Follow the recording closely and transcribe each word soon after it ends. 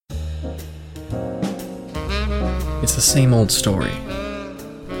It's the same old story.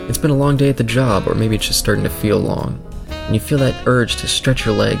 It's been a long day at the job, or maybe it's just starting to feel long, and you feel that urge to stretch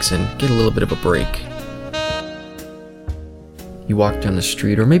your legs and get a little bit of a break. You walk down the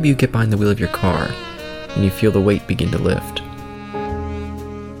street, or maybe you get behind the wheel of your car, and you feel the weight begin to lift.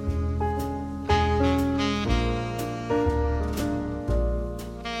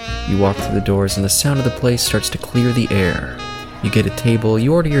 You walk through the doors, and the sound of the place starts to clear the air. You get a table,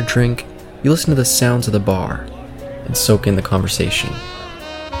 you order your drink, you listen to the sounds of the bar, and soak in the conversation.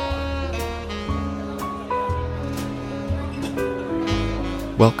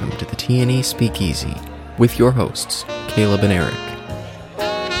 Welcome to the TNE Speakeasy with your hosts, Caleb and Eric.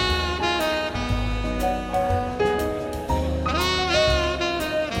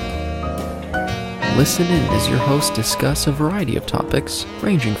 Listen in as your hosts discuss a variety of topics,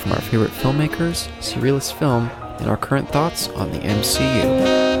 ranging from our favorite filmmakers, surrealist film, and our current thoughts on the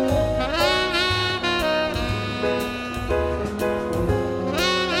MCU.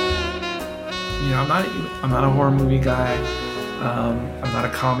 I'm not a horror movie guy. I'm not a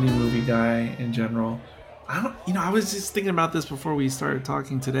comedy movie guy in general. I was just thinking about this before we started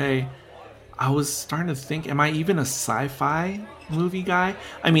talking today. I was starting to think, am I even a sci-fi movie guy?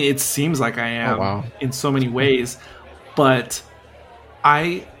 I mean, it seems like I am in so many ways, but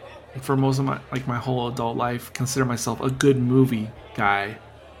I, for most of my whole adult life, consider myself a good movie guy.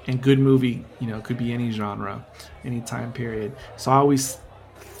 And good movie, could be any genre, any time period. So I always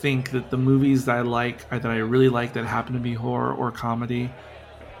think that the movies that I like, or that I really like, that happen to be horror or comedy,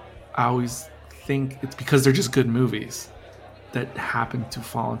 I always think it's because they're just good movies that happen to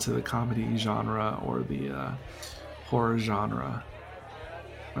fall into the comedy genre or the horror genre.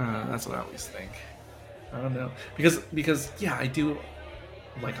 That's what I always think. I don't know, because yeah, I do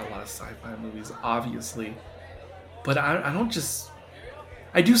like a lot of sci-fi movies, obviously, but I don't just.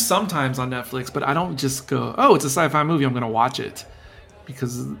 I do sometimes on Netflix, but I don't just go, oh, it's a sci-fi movie, I'm going to watch it.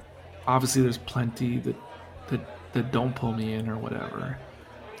 Because obviously there's plenty that don't pull me in or whatever.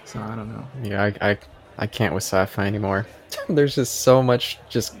 So I don't know. Yeah, I can't with sci-fi anymore. There's just so much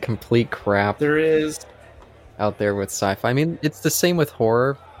just complete crap. There is. Out there with sci-fi. I mean, it's the same with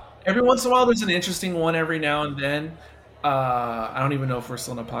horror. Every once in a while there's an interesting one every now and then. I don't even know if we're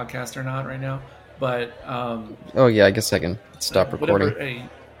still in a podcast or not right now. But oh yeah, I guess I can stop recording. Hey,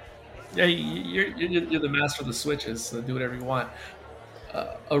 yeah, you're the master of the switches, so do whatever you want.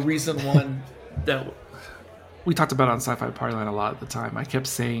 A recent one that we talked about on Sci-Fi Partyline a lot at the time. I kept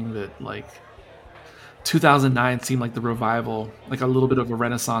saying that 2009 seemed like the revival, like a little bit of a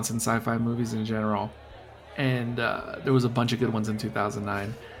renaissance in sci-fi movies in general, and there was a bunch of good ones in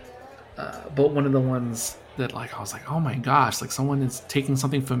 2009. But one of the ones that I was like, oh my gosh, someone is taking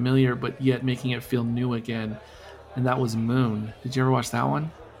something familiar but yet making it feel new again, and that was Moon. Did you ever watch that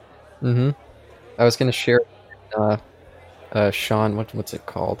one? Mm-hmm. I was going to share. Sean, what's it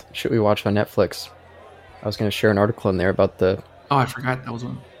called? Should we watch on Netflix? I was going to share an article in there about the. Oh, I forgot that was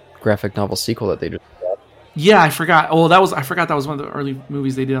one. Graphic novel sequel that they just got. Yeah, I forgot. Oh, I forgot that was one of the early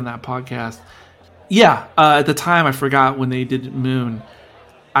movies they did on that podcast. Yeah, at the time I forgot when they did Moon.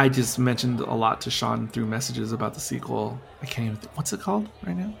 I just mentioned a lot to Sean through messages about the sequel. I can't even. What's it called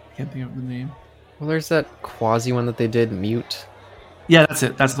right now? I can't think of the name. Well, there's that quasi one that they did, Mute. Yeah, that's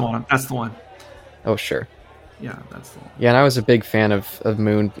it. That's the one. Oh, sure. Yeah, that's the one. Yeah, and I was a big fan of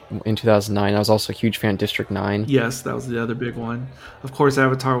Moon in 2009. I was also a huge fan of District 9. Yes, that was the other big one. Of course,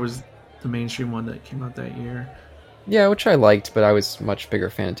 Avatar was the mainstream one that came out that year. Yeah, which I liked, but I was a much bigger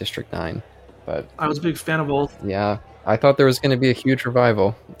fan of District 9. But I was a big fan of both. Yeah, I thought there was going to be a huge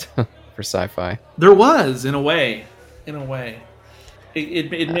revival for sci-fi. There was, in a way. It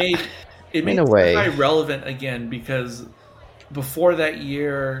made sci-fi relevant again, because before that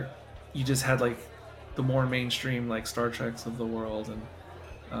year, you just had the more mainstream Star Treks of the world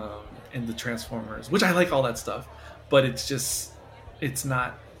and the Transformers, which I like all that stuff, but it's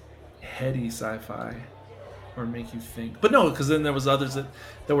not heady sci-fi or make you think. But no, because then there was others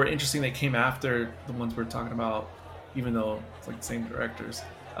that were interesting that came after the ones we're talking about, even though it's the same directors.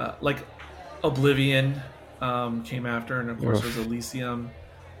 Oblivion came after, and of course there's Elysium.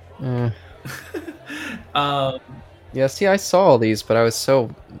 Yeah, see, I saw all these, but I was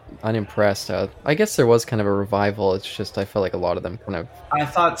so unimpressed. I guess there was kind of a revival. It's just I felt like a lot of them kind of. I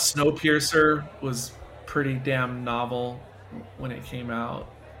thought Snowpiercer was pretty damn novel when it came out.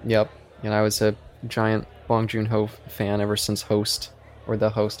 Yep, and I was a giant Bong Joon-ho fan ever since Host, or The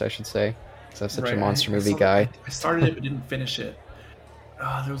Host, I should say. So I was such a monster movie guy. I started it but didn't finish it.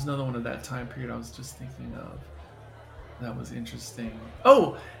 There was another one at that time period I was just thinking of. That was interesting.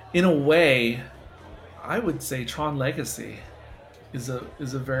 Oh, in a way, I would say Tron Legacy. is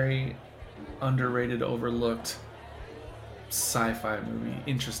a very underrated, overlooked sci-fi movie,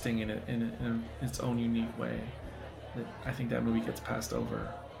 interesting in its own unique way. That I think that movie gets passed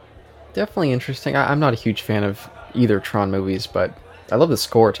over. Definitely interesting. I'm not a huge fan of either Tron movies, but I love the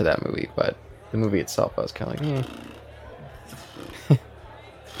score to that movie. But the movie itself, I was kind of like,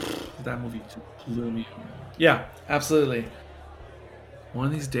 That movie blew me. Yeah, absolutely. One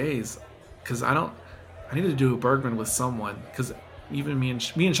of these days, because I need to do a Bergman with someone. Because even me and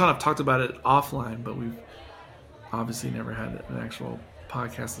Sean have talked about it offline, but we've obviously never had an actual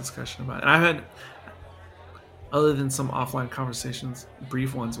podcast discussion about it. And I've had, other than some offline conversations,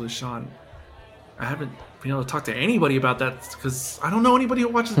 brief ones with Sean, I haven't been able to talk to anybody about that because I don't know anybody who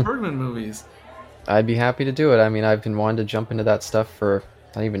watches Bergman movies. I'd be happy to do it. I mean, I've been wanting to jump into that stuff for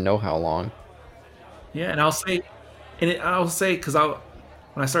I don't even know how long. Yeah, and I'll say because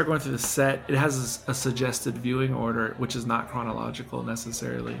when I start going through the set, it has a suggested viewing order, which is not chronological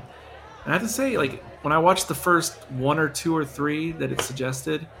necessarily. And I have to say, like, when I watched the first one or two or three that it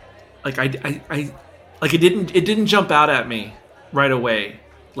suggested, like I like it didn't jump out at me right away.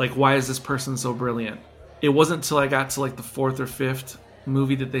 Like, why is this person so brilliant? It wasn't until I got to like the fourth or fifth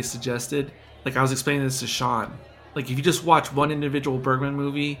movie that they suggested. Like, I was explaining this to Sean. Like, if you just watch one individual Bergman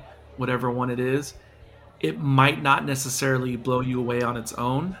movie, whatever one it is, it might not necessarily blow you away on its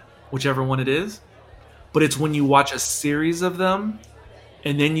own, whichever one it is. But it's when you watch a series of them,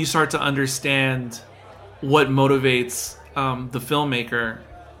 and then you start to understand what motivates the filmmaker,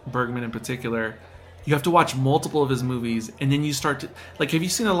 Bergman in particular. You have to watch multiple of his movies, and then you start to... Like, have you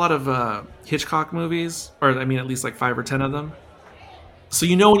seen a lot of Hitchcock movies? Or, I mean, at least like 5 or 10 of them? So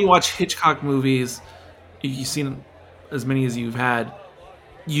you know when you watch Hitchcock movies, you've seen as many as you've had,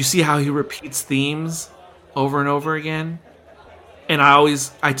 you see how he repeats themes over and over again. And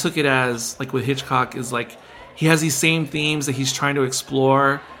I took it as, like with Hitchcock, is like he has these same themes that he's trying to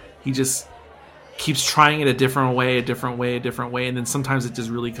explore. He just keeps trying it a different way, and then sometimes it just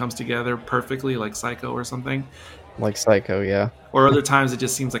really comes together perfectly, like Psycho or something. Like Psycho, yeah. Or other times it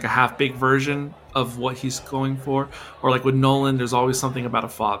just seems like a half-baked version of what he's going for. Or like with Nolan, there's always something about a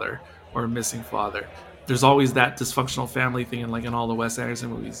father or a missing father. There's always that dysfunctional family thing in all the Wes Anderson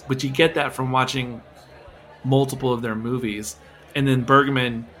movies. But you get that from watching multiple of their movies. And then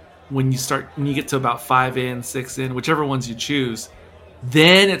Bergman, when you get to about 5 in, 6 in, whichever ones you choose,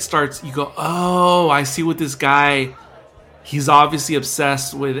 then it starts, you go, oh, I see what this guy, he's obviously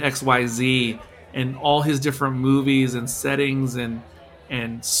obsessed with XYZ, and all his different movies and settings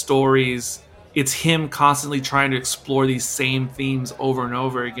and stories. It's him constantly trying to explore these same themes over and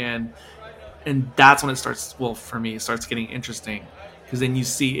over again. And that's when it starts, well, for me, it starts getting interesting. Because then you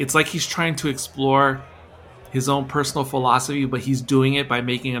see, it's like he's trying to explore his own personal philosophy, but he's doing it by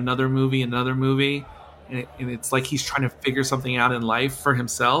making another movie. And it's like he's trying to figure something out in life for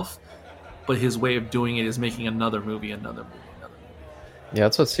himself, but his way of doing it is making another movie. Yeah,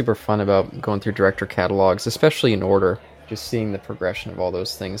 that's what's super fun about going through director catalogs, especially in order. Just seeing the progression of all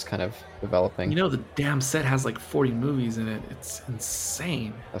those things kind of developing. You know, the damn set has like 40 movies in it. It's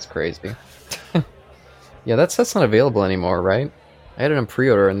insane. That's crazy. Yeah, that set's not available anymore, right? I had it on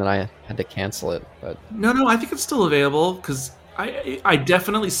pre-order and then I had to cancel it. But no, I think it's still available because I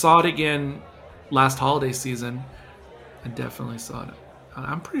definitely saw it again last holiday season. I definitely saw it.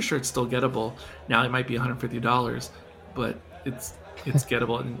 I'm pretty sure it's still gettable. Now it might be $150, but it's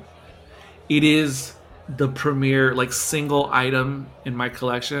gettable, and it is the premier like single item in my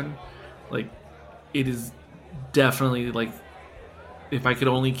collection. Like, it is definitely like, if I could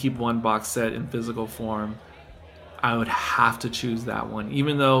only keep one box set in physical form, I would have to choose that one.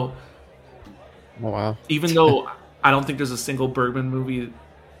 Even though I don't think there's a single Bergman movie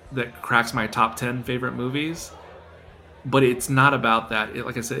that cracks my top 10 favorite movies, but it's not about that.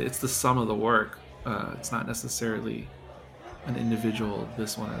 Like I said, it's the sum of the work. It's not necessarily an individual,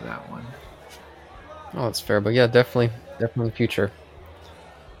 this one or that one. Oh, that's fair, but yeah, definitely in the future.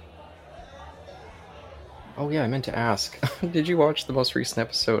 Oh yeah, I meant to ask. Did you watch the most recent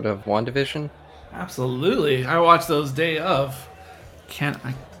episode of WandaVision? Absolutely. I watched those day of.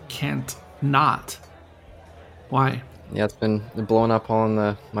 I can't not. Why? Yeah, it's been blowing up all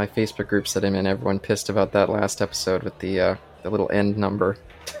in my Facebook groups that I'm in. Everyone pissed about that last episode with the little end number.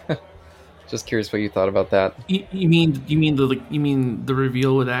 Just curious what you thought about that. You mean the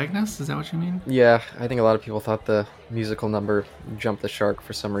reveal with Agnes? Is that what you mean? Yeah, I think a lot of people thought the musical number jumped the shark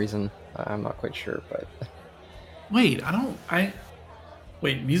for some reason. I'm not quite sure, but wait,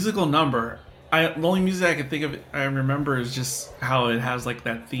 musical number. The only music I can think of, I remember, is just how it has like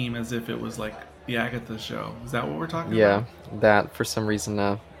that theme as if it was like the Agatha show. Is that what we're talking about? Yeah, that for some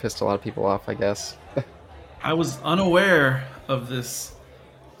reason pissed a lot of people off, I guess. I was unaware of this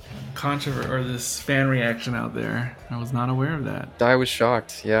controversy or this fan reaction out there. I was not aware of that. I was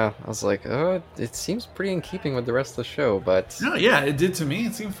shocked. Yeah, I was like, oh, it seems pretty in keeping with the rest of the show, but No, yeah, it did to me.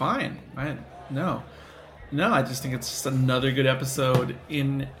 It seemed fine. No, I just think it's just another good episode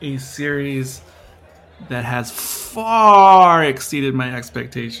in a series that has far exceeded my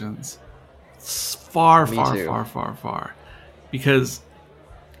expectations. Far. Because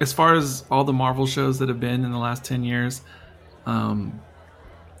as far as all the Marvel shows that have been in the last 10 years,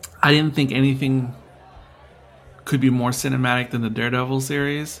 I didn't think anything could be more cinematic than the Daredevil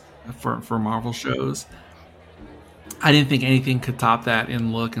series for Marvel shows. I didn't think anything could top that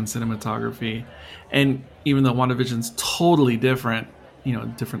in look and cinematography. And even though WandaVision's totally different,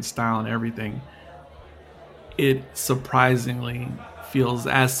 different style and everything, it surprisingly feels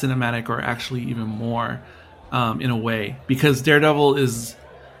as cinematic or actually even more in a way. Because Daredevil is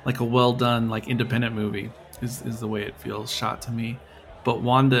like a well done, like independent movie is the way it feels shot to me. But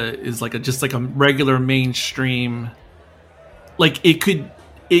Wanda is like just like a regular mainstream. Like it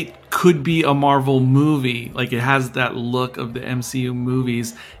could be a Marvel movie. Like it has that look of the MCU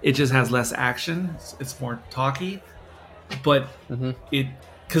movies. It just has less action. It's more talky. But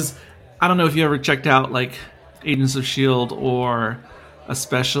because I don't know if you ever checked out like Agents of S.H.I.E.L.D. or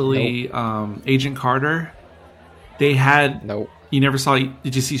especially Agent Carter. They had You never saw?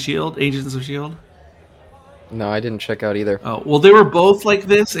 Did you see S.H.I.E.L.D.? Agents of S.H.I.E.L.D.? No, I didn't check out either. Oh, well, they were both like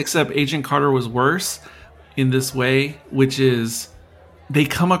this, except Agent Carter was worse in this way, which is they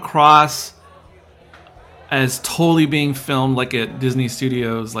come across as totally being filmed like at Disney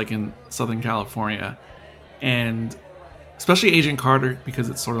Studios, like in Southern California. And especially Agent Carter, because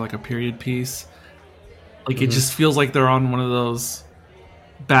it's sort of like a period piece. Like it just feels like they're on one of those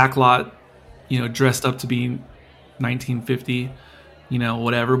backlot, dressed up to be 1950.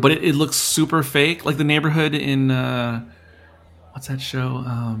 Whatever. But it looks super fake. Like the neighborhood in, what's that show?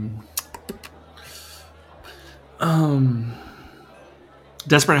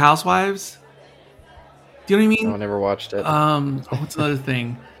 Desperate Housewives? Do you know what I mean? I never watched it. What's another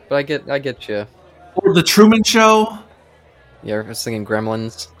thing? But I get you. Or The Truman Show? Yeah, I was thinking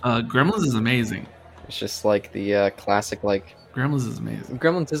Gremlins. Gremlins is amazing. It's just like the classic, like... Gremlins is amazing.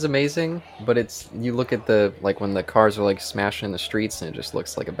 Gremlins is amazing, but you look at the, like, when the cars are, like, smashing in the streets, and it just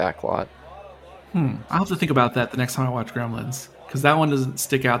looks like a backlot. I'll have to think about that the next time I watch Gremlins, because that one doesn't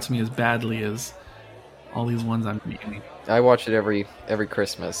stick out to me as badly as all these ones I'm naming. I watch it every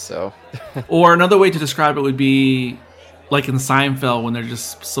Christmas, so... Or another way to describe it would be like in Seinfeld, when they're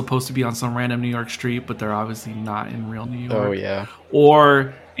just supposed to be on some random New York street, but they're obviously not in real New York. Oh, yeah.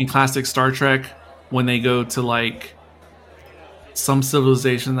 Or in classic Star Trek, when they go to, like... some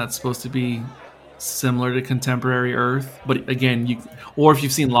civilization that's supposed to be similar to contemporary Earth, but again, or if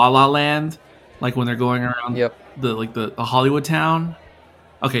you've seen La La Land, like when they're going around the Hollywood town.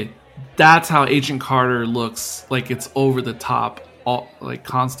 Okay, that's how Agent Carter looks. Like it's over the top, like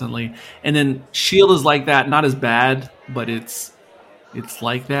constantly. And then S.H.I.E.L.D. is like that, not as bad, but it's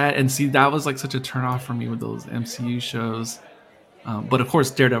like that. And see, that was like such a turnoff for me with those MCU shows. But of course,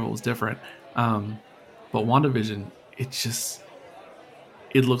 Daredevil was different. But WandaVision,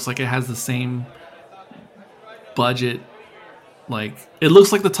 it looks like it has the same budget. Like it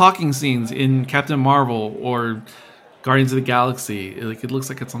looks like the talking scenes in Captain Marvel or Guardians of the Galaxy. It looks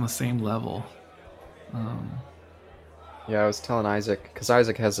like it's on the same level. Yeah, I was telling Isaac, because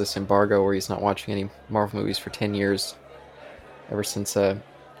Isaac has this embargo where he's not watching any Marvel movies for 10 years, ever since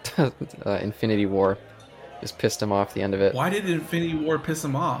Infinity War. Just pissed him off the end of it. Why did Infinity War piss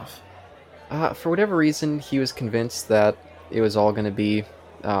him off? For whatever reason, he was convinced that it was all going to be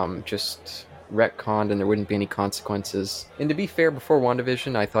just retconned and there wouldn't be any consequences. And to be fair, before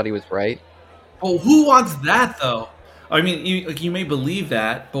WandaVision, I thought he was right. Oh, who wants that, though? I mean, you may believe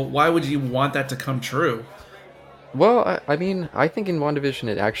that, but why would you want that to come true? Well, I mean, I think in WandaVision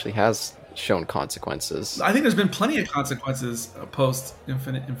it actually has shown consequences. I think there's been plenty of consequences post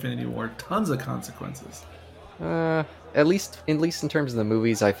Infinity War. Tons of consequences. At least in terms of the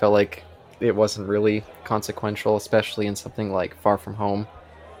movies, I felt like it wasn't really consequential, especially in something like Far From Home,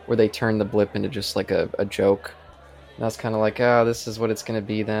 where they turned the blip into just like a joke. And I was kind of like, this is what it's going to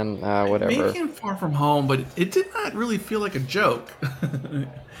be then, whatever. Making Far From Home, but it did not really feel like a joke.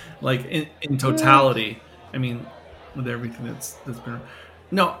 Like in totality. I mean, with everything that's been...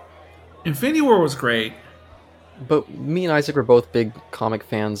 No, Infinity War was great. But me and Isaac were both big comic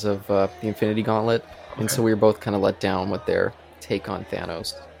fans of the Infinity Gauntlet, and so we were both kind of let down with their take on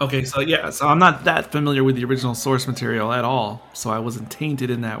Thanos. Okay, so I'm not that familiar with the original source material at all, so I wasn't tainted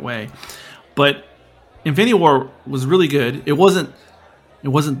in that way. But Infinity War was really good. It wasn't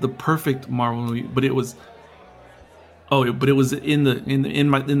the perfect Marvel movie, but it was Oh, but it was in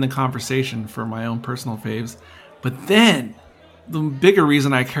the conversation for my own personal faves. But then the bigger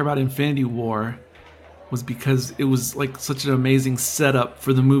reason I care about Infinity War was because it was like such an amazing setup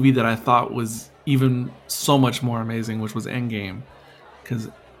for the movie that I thought was even so much more amazing, which was Endgame. Because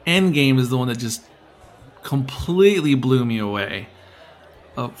Endgame is the one that just completely blew me away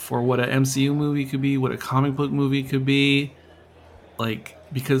for what an MCU movie could be, what a comic book movie could be. Like,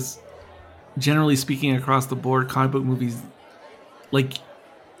 because generally speaking, across the board, comic book movies, like,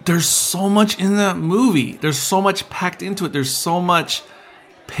 there's so much in that movie. There's so much packed into it. There's so much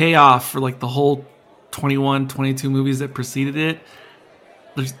payoff for like the whole 21, 22 movies that preceded it.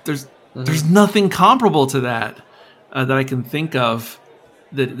 There's nothing comparable to that that I can think of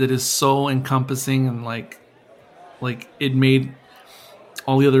that is so encompassing and like it made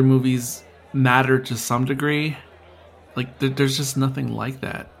all the other movies matter to some degree. Like there's just nothing like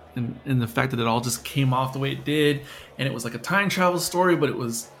that. And the fact that it all just came off the way it did, and it was like a time travel story, but it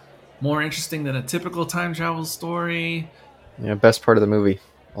was more interesting than a typical time travel story. Yeah, best part of the movie,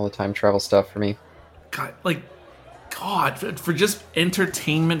 all the time travel stuff for me. God, for just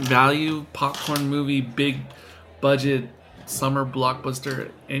entertainment value, popcorn movie, big budget, summer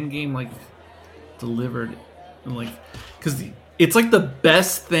blockbuster, Endgame like delivered, and like because it's like the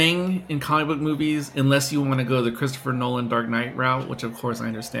best thing in comic book movies, unless you want to go the Christopher Nolan Dark Knight route, which of course I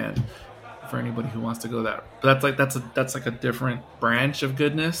understand for anybody who wants to go that. But that's like a different branch of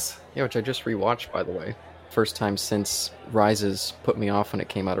goodness. Yeah, which I just rewatched, by the way. First time since Rises put me off when it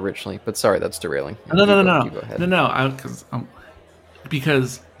came out originally. But sorry, that's derailing. No.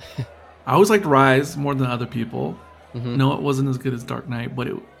 Because I always liked Rise more than other people. Mm-hmm. No, it wasn't as good as Dark Knight, but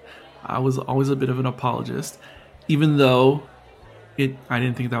I was always a bit of an apologist, even though I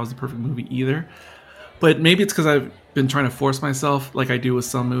didn't think that was the perfect movie either. But maybe it's because I've been trying to force myself, like I do with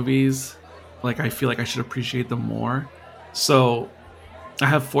some movies. Like I feel like I should appreciate them more. So I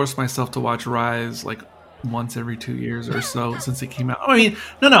have forced myself to watch Rise like once every 2 years or so since it came out. I mean,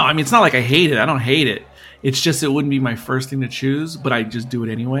 no. I mean, it's not like I hate it. I don't hate it. It's just it wouldn't be my first thing to choose, but I just do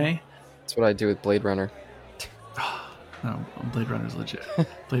it anyway. That's what I do with Blade Runner. No, Blade Runner's legit.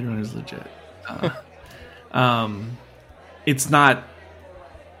 Blade Runner's legit. It's not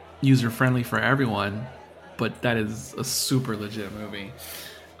user friendly for everyone, but that is a super legit movie.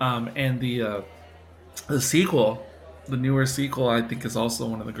 And the sequel, the newer sequel, I think is also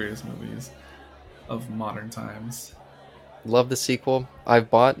one of the greatest movies of modern times. Love the sequel.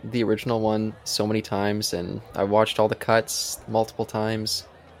 I've bought the original one so many times, and I watched all the cuts multiple times,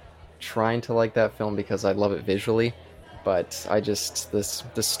 trying to like that film because I love it visually. But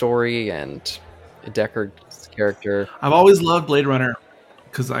the story and Deckard's character. I've always loved Blade Runner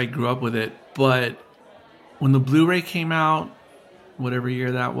because I grew up with it. But when the Blu-ray came out, whatever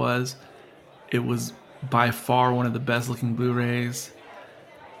year that was, it was by far one of the best looking Blu-rays.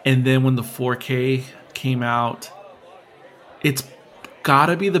 And then when the 4K came out, it's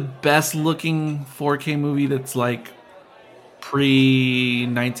gotta be the best looking 4K movie that's like pre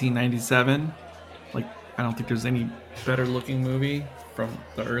 1997. Like, I don't think there's any better looking movie from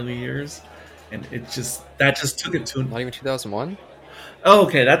the early years. And that just took it to... Not even 2001? Oh,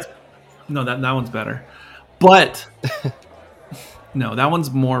 okay, that one's better. But no, that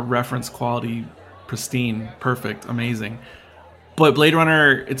one's more reference quality, pristine, perfect, amazing. But Blade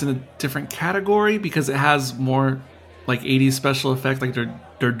Runner, it's in a different category because it has more like 80s special effects. Like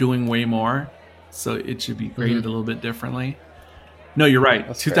they're doing way more, so it should be graded a little bit differently. No, you're right.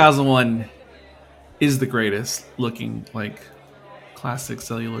 That's 2001 fair. Is the greatest looking like classic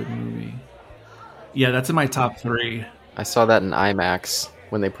celluloid movie. Yeah, that's in my top 3. I saw that in IMAX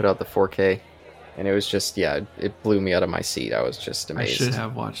when they put out the 4K, and it was just, it blew me out of my seat. I was just amazed. I should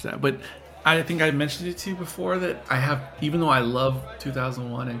have watched that, but I think I mentioned it to you before that even though I love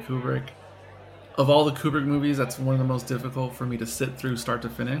 2001 and Kubrick, of all the Kubrick movies, that's one of the most difficult for me to sit through start to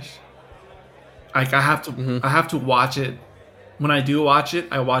finish. Like I have to watch it. When I do watch it,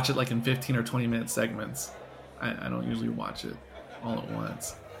 I watch it like in 15 or 20 minute segments. I don't usually watch it all at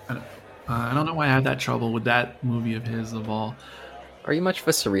once. I don't know why I had that trouble with that movie of his of all. Are you much of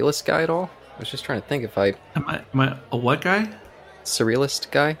a surrealist guy at all? I was just trying to think if I... Am I a what guy? Surrealist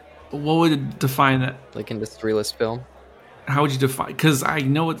guy? What would define that? Like into surrealist film? How would you define... Because I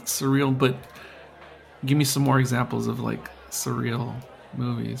know it's surreal, but give me some more examples of like surreal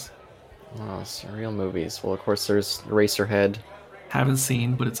movies. Oh, surreal movies. Well, of course, there's Eraserhead. Haven't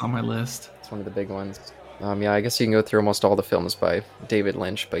seen, but it's on my list. It's one of the big ones. Yeah, I guess you can go through almost all the films by David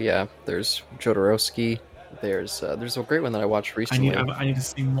Lynch, but yeah, there's Jodorowsky. There's a great one that I watched recently. I need to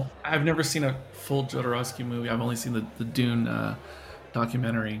see more. I've never seen a full Jodorowsky movie. I've only seen the Dune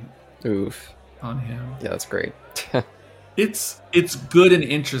documentary. Oof. On him. Yeah, that's great. It's good and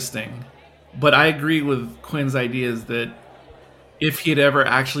interesting, but I agree with Quinn's ideas that if he had ever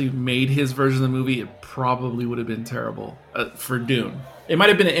actually made his version of the movie, it probably would have been terrible for Dune. It might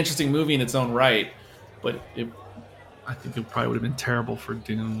have been an interesting movie in its own right, but I think it probably would have been terrible for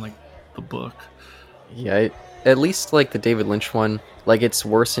Dune, like the book. Yeah, at least like the David Lynch one, like it's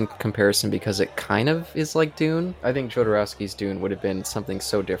worse in comparison because it kind of is like Dune. I think Jodorowsky's Dune would have been something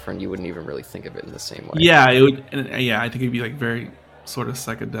so different you wouldn't even really think of it in the same way. Yeah, it would. Yeah, I think it'd be like very sort of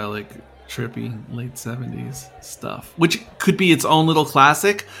psychedelic, trippy, late 70s stuff, which could be its own little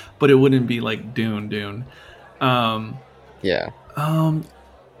classic, but it wouldn't be like Dune. Yeah.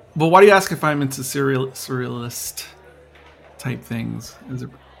 But why do you ask if I'm into surrealist type things?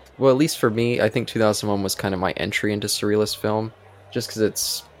 Well, at least for me, I think 2001 was kind of my entry into surrealist film, just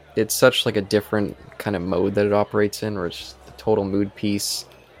because it's such like a different kind of mode that it operates in, where it's just the total mood piece.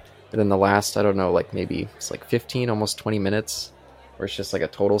 And then the last, I don't know, like maybe it's like 15, almost 20 minutes, where it's just like a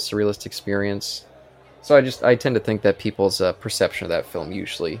total surrealist experience. So I tend to think that people's perception of that film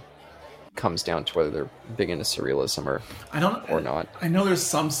usually comes down to whether they're big into surrealism or not. I know there's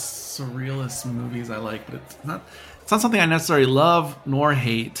some surrealist movies I like, but it's not something I necessarily love nor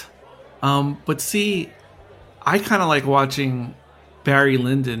hate. But see, I kind of like watching Barry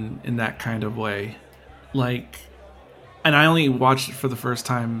Lyndon in that kind of way. Like, and I only watched it for the first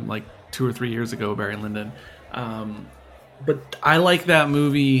time like 2 or 3 years ago, Barry Lyndon. But I like that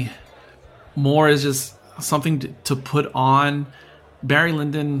movie more as just something to put on. Barry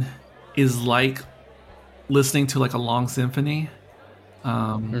Lyndon is like listening to like a long symphony.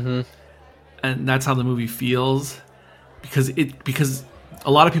 And that's how the movie feels, because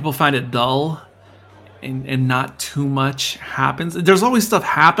a lot of people find it dull and not too much happens. There's always stuff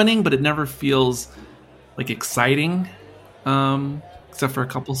happening, but it never feels like exciting, except for a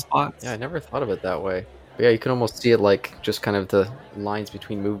couple spots. Yeah, I never thought of it that way. But yeah, you can almost see it like just kind of the lines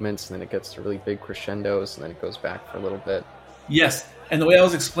between movements, and then it gets to really big crescendos, and then it goes back for a little bit. Yes, and the way I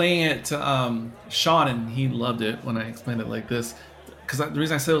was explaining it to Sean, and he loved it when I explained it like this, because the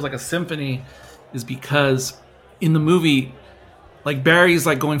reason I said it was like a symphony is because in the movie, like Barry's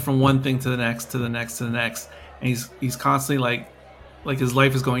like going from one thing to the next to the next to the next, and he's constantly like his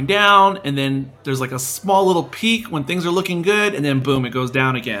life is going down, and then there's like a small little peak when things are looking good, and then boom, it goes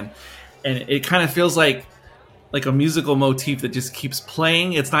down again, and it kind of feels like a musical motif that just keeps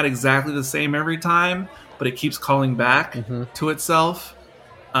playing. It's not exactly the same every time, but it keeps calling back to itself,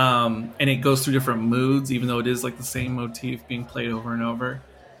 and it goes through different moods, even though it is like the same motif being played over and over.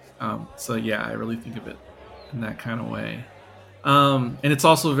 So yeah, I really think of it in that kind of way. And it's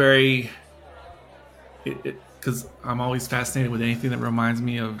also very, because I'm always fascinated with anything that reminds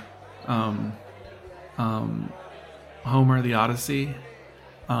me of Homer, the Odyssey.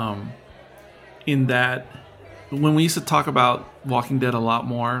 In that, when we used to talk about Walking Dead a lot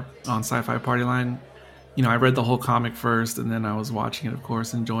more on Sci-Fi Party Line, you know, I read the whole comic first, and then I was watching it, of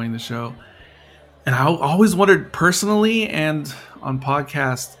course, enjoying the show. And I always wondered personally and on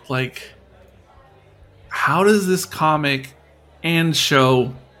podcast, like, how does this comic and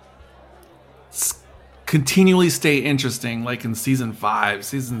show continually stay interesting, like in season 5,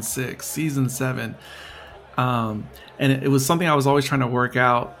 season 6, season 7? And it was something I was always trying to work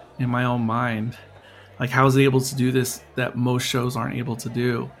out in my own mind. Like, how is it able to do this that most shows aren't able to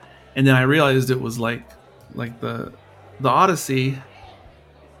do? And then I realized it was like the Odyssey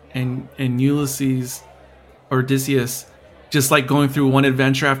and Ulysses or Odysseus, just like going through one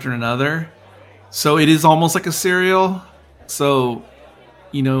adventure after another. So it is almost like a serial. So,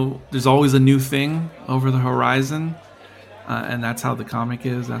 you know, there's always a new thing over the horizon. And that's how the comic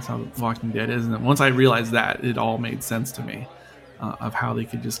is. That's how Walking Dead is. And once I realized that, it all made sense to me of how they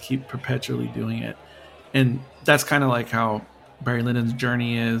could just keep perpetually doing it. And that's kind of like how Barry Lyndon's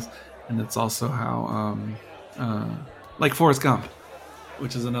journey is. And it's also how, like Forrest Gump,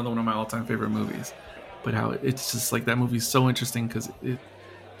 which is another one of my all-time favorite movies. But how it's just like that movie's so interesting because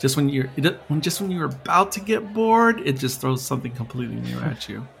just when you're about to get bored, it just throws something completely new at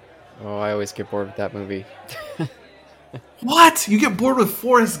you. Oh, I always get bored with that movie. What? You get bored with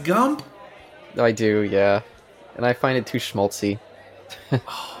Forrest Gump? I do, yeah. And I find it too schmaltzy.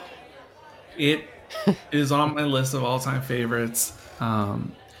 It is on my list of all-time favorites.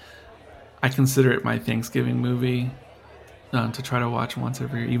 I consider it my Thanksgiving movie to try to watch once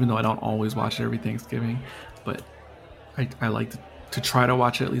every year, even though I don't always watch it every Thanksgiving. But I like to try to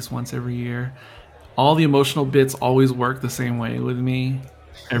watch it at least once every year. All the emotional bits always work the same way with me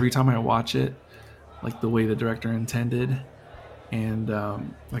every time I watch it, like the way the director intended. And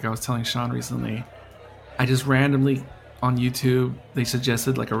like I was telling Sean recently, I just randomly on YouTube, they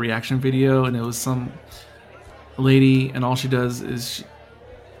suggested like a reaction video, and it was some lady, and all she does is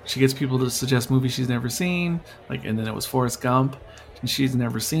she gets people to suggest movies she's never seen, like, and then it was Forrest Gump, and she's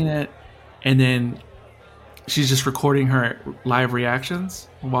never seen it, and then she's just recording her live reactions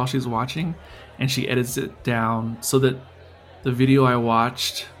while she's watching, and she edits it down so that the video I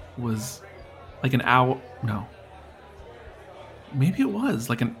watched was like an hour. No, maybe it was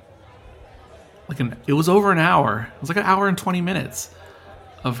it was over an hour. It was like an hour and 20 minutes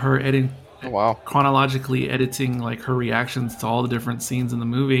of her editing. Oh, wow. Chronologically editing like her reactions to all the different scenes in the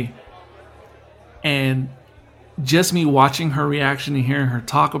movie, and just me watching her reaction and hearing her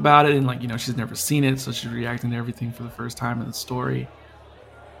talk about it, and like, you know, she's never seen it, so she's reacting to everything for the first time in the story.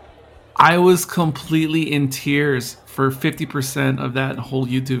 I was completely in tears for 50% of that whole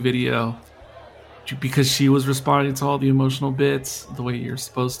YouTube video because she was responding to all the emotional bits the way you're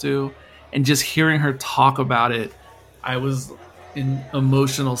supposed to, and just hearing her talk about it, I was in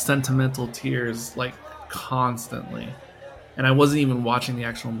emotional, sentimental tears like constantly, and I wasn't even watching the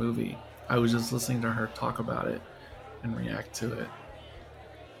actual movie. I was just listening to her talk about it and react to it.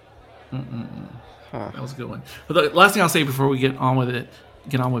 That was a good one. But the last thing I'll say before we get on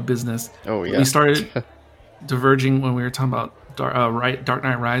with business. Oh yeah, we started diverging when we were talking about Dark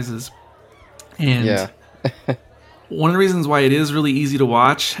Knight Rises, and yeah. one of the reasons why it is really easy to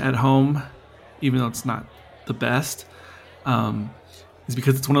watch at home, even though it's not the best, is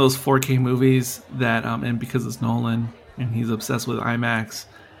because it's one of those 4K movies that, and because it's Nolan and he's obsessed with IMAX,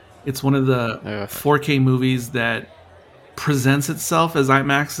 it's one of the 4K movies that presents itself as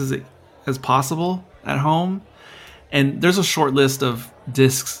IMAX as possible at home. And there's a short list of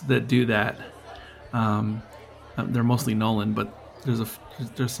discs that do that. They're mostly Nolan, but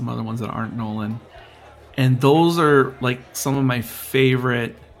there's some other ones that aren't Nolan. And those are like some of my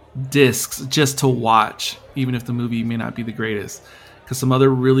favorite discs just to watch, even if the movie may not be the greatest. Because some other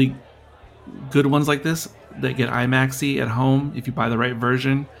really good ones like this that get IMAX-y at home, if you buy the right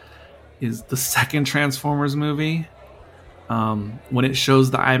version, is the second Transformers movie. When it shows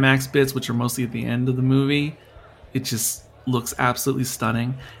the IMAX bits, which are mostly at the end of the movie, it just looks absolutely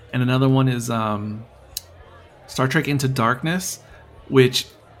stunning. And another one is Star Trek Into Darkness, which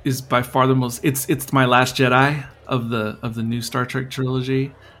is by far the most. It's my Last Jedi of the new Star Trek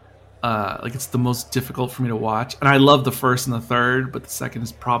trilogy. Like, it's the most difficult for me to watch, and I love the first and the third, but the second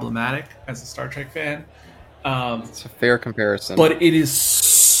is problematic as a Star Trek fan. It's a fair comparison, but it is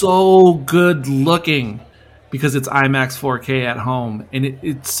so good looking because it's IMAX 4K at home, and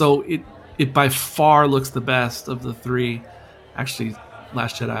it by far looks the best of the three. Actually,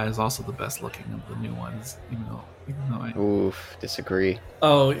 Last Jedi is also the best looking of the new ones, even though I disagree.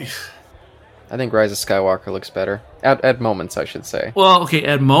 Oh, I think Rise of Skywalker looks better at moments, I should say. Well, okay,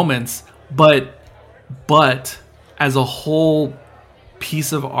 at moments, but as a whole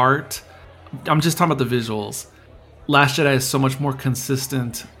piece of art, I'm just talking about the visuals. Last Jedi is so much more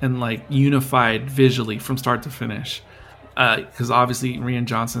consistent and like unified visually from start to finish. Because obviously Rian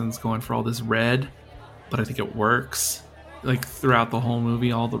Johnson's going for all this red, but I think it works. Like throughout the whole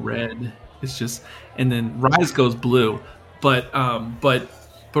movie, all the red is just, and then Rise goes blue, but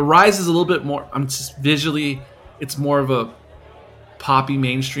Rise is a little bit more. I'm just visually, it's more of a poppy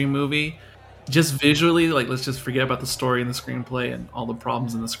mainstream movie. Just visually, like, let's just forget about the story and the screenplay and all the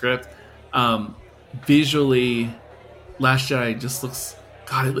problems in the script. Visually, Last Jedi just looks,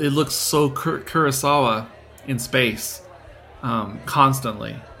 God, it looks so Kurosawa in space,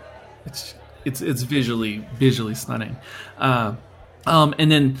 constantly. It's visually stunning. And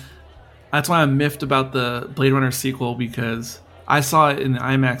then that's why I'm miffed about the Blade Runner sequel, because I saw it in the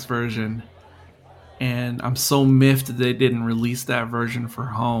IMAX version, and I'm so miffed that they didn't release that version for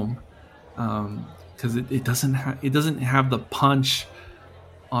home, because it doesn't have the punch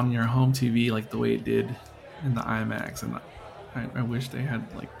on your home TV like the way it did in the IMAX, and I wish they had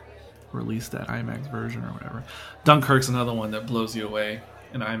like released that IMAX version or whatever. Dunkirk's another one that blows you away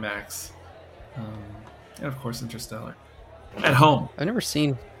in IMAX, and of course Interstellar at home. I've never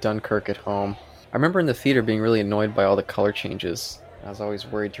seen Dunkirk at home. I remember in the theater being really annoyed by all the color changes. I was always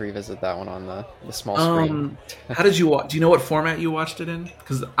worried to revisit that one on the small screen. How did you watch? Do you know what format you watched it in?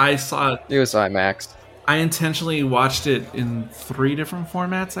 Because I saw it. It was IMAX. I intentionally watched it in 3 different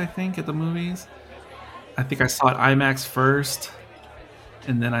formats, I think, at the movies. I think I saw it IMAX first,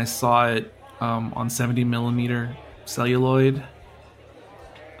 and then I saw it on 70 millimeter celluloid,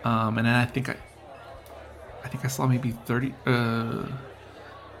 and then I think I saw maybe 30. I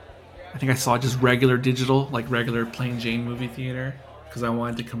think I saw just regular digital, like regular plain Jane movie theater, because I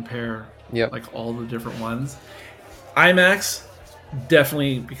wanted to compare like all the different ones. IMAX,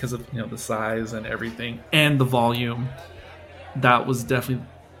 definitely because of the size and everything and the volume. That was definitely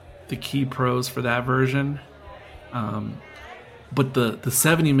the key pros for that version. But the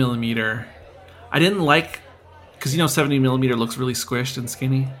 70 millimeter, I didn't like, because 70 millimeter looks really squished and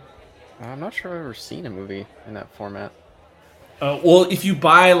skinny. I'm not sure I've ever seen a movie in that format. Well, if you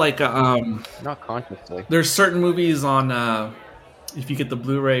buy like not consciously. There's certain movies on if you get the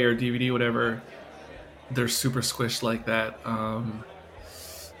Blu-ray or DVD, whatever, they're super squished like that.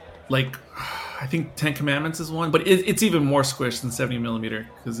 Like I think 10 Commandments is one, but it's even more squished than 70 millimeter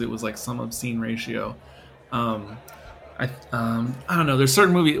because it was like some obscene ratio. I don't know. There's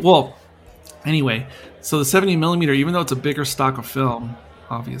certain movies. Well, anyway, so the 70 millimeter, even though it's a bigger stock of film,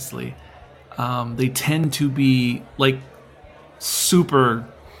 obviously, they tend to be like super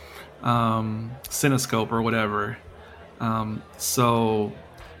cinescope or whatever. So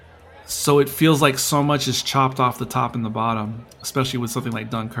it feels like so much is chopped off the top and the bottom, especially with something like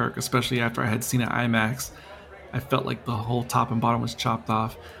Dunkirk. Especially after I had seen it IMAX, I felt like the whole top and bottom was chopped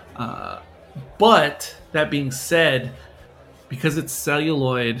off. But that being said, because it's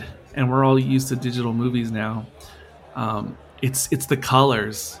celluloid and we're all used to digital movies now, it's the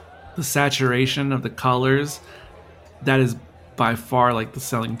colors, the saturation of the colors, that is by far like the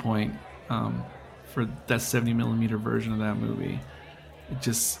selling point for that 70 millimeter version of that movie.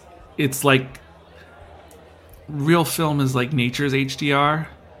 It's like real film is like nature's HDR,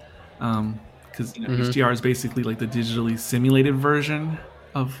 because HDR is basically like the digitally simulated version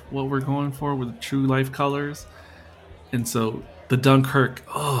of what we're going for with true life colors. And so the Dunkirk,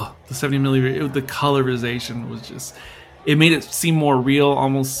 the 70 millimeter, the colorization was just, it made it seem more real,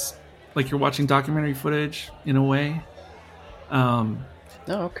 almost like you're watching documentary footage in a way.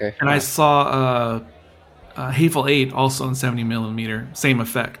 Okay. And I saw Hateful Eight also in 70 millimeter, same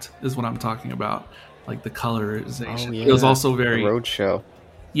effect is what I'm talking about, like the colorization. Oh, yeah. It was also very the Roadshow.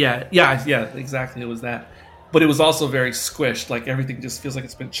 Yeah, exactly. It was that, but it was also very squished. Like everything just feels like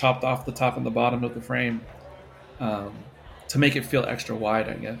it's been chopped off the top and the bottom of the frame, to make it feel extra wide.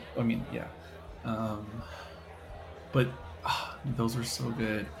 I guess. I mean, yeah. But those are so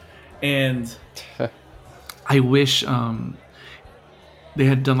good, and I wish they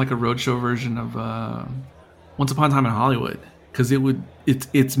had done like a roadshow version of Once Upon a Time in Hollywood, because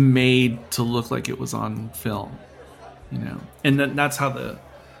it's made to look like it was on film, and that's how the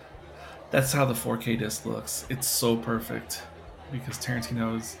 4K disc looks. It's so perfect because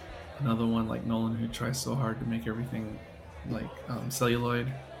Tarantino is another one like Nolan who tries so hard to make everything like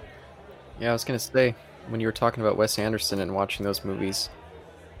celluloid. Yeah, I was gonna say, when you were talking about Wes Anderson and watching those movies,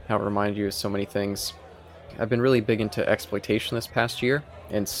 how it reminded you of so many things. I've been really big into exploitation this past year,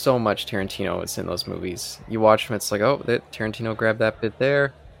 and so much Tarantino is in those movies. You watch them, it's like, Tarantino grabbed that bit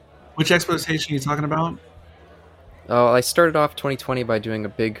there. Which exploitation are you talking about? Oh, I started off 2020 by doing a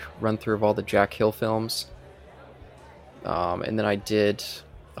big run-through of all the Jack Hill films. And then I did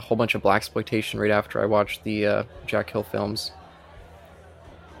a whole bunch of blaxploitation right after I watched the Jack Hill films.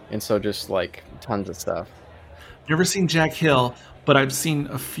 And so just, like, tons of stuff. Never seen Jack Hill, but I've seen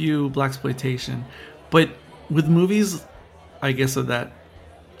a few blaxploitation. But with movies, I guess, of that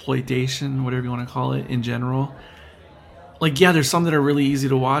exploitation, whatever you want to call it, in general, like, yeah, there's some that are really easy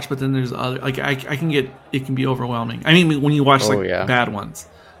to watch, but then there's other, like, it can be overwhelming. I mean, when you watch bad ones,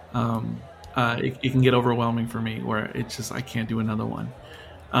 it can get overwhelming for me, where it's just, I can't do another one.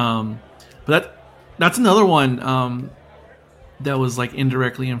 But that's another one that was like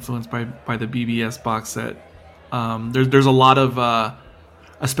indirectly influenced by the BBS box set. There's a lot of,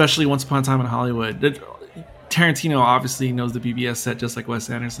 especially Once Upon a Time in Hollywood. Tarantino obviously knows the BBS set just like Wes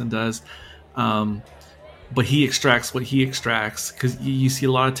Anderson does. But he extracts what he extracts, because you see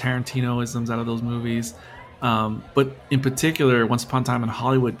a lot of Tarantino-isms out of those movies. But in particular, Once Upon a Time in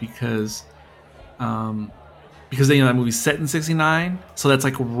Hollywood, because that movie's set in '69, so that's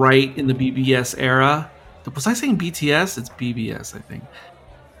like right in the BBS era. Was I saying BTS? It's BBS, I think.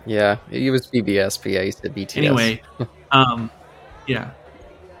 Yeah, it was BBS, but yeah, you said BTS. Anyway, yeah.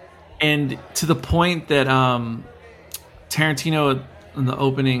 And to the point that Tarantino in the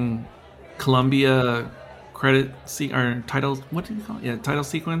opening Columbia credit or title, what do you call it? Yeah, title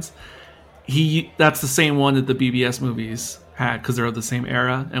sequence. That's the same one that the BBS movies had, because they're of the same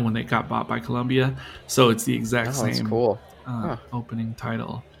era and when they got bought by Columbia. So it's the exact same. That's cool. Opening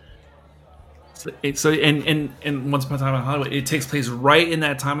title. So Once Upon a Time in Hollywood, it takes place right in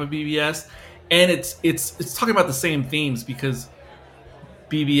that time of BBS, and it's talking about the same themes, because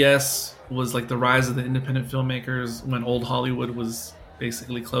BBS was like the rise of the independent filmmakers when old Hollywood was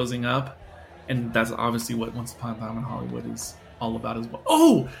basically closing up. And that's obviously what Once Upon a Time in Hollywood is all about as well.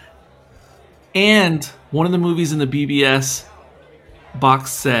 Oh! And one of the movies in the BBS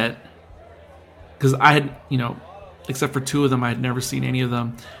box set, because I had, except for two of them, I had never seen any of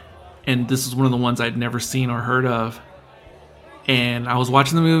them. and this is one of the ones I'd never seen or heard of. And I was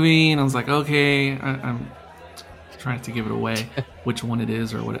watching the movie, and I was like, okay, I'm trying to give it away, which one it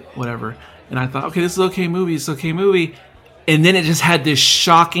is or whatever. And I thought, okay, this is okay movie, it's okay movie. And then it just had this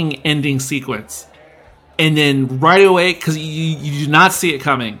shocking ending sequence. And then right away, because you do not see it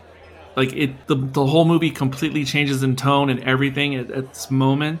coming, like the whole movie completely changes in tone and everything at this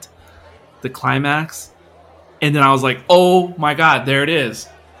moment, the climax. And then I was like, oh my God, there it is.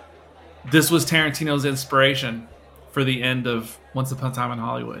 This was Tarantino's inspiration for the end of Once Upon a Time in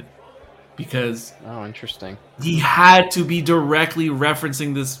Hollywood. Because interesting. He had to be directly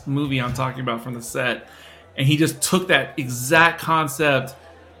referencing this movie I'm talking about from the set. And he just took that exact concept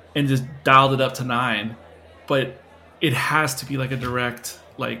and just dialed it up to 9. But it has to be like a direct,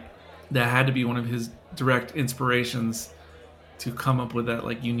 like, that had to be one of his direct inspirations to come up with that,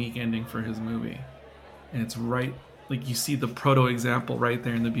 like, unique ending for his movie. And it's right, like, you see the proto example right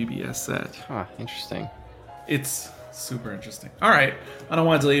there in the BBS set. Huh, interesting. It's super interesting. All right, I don't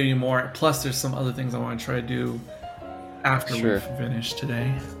want to delay you more. Plus, there's some other things I want to try to do after we finish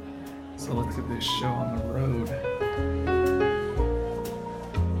today. So let's get this show on the road.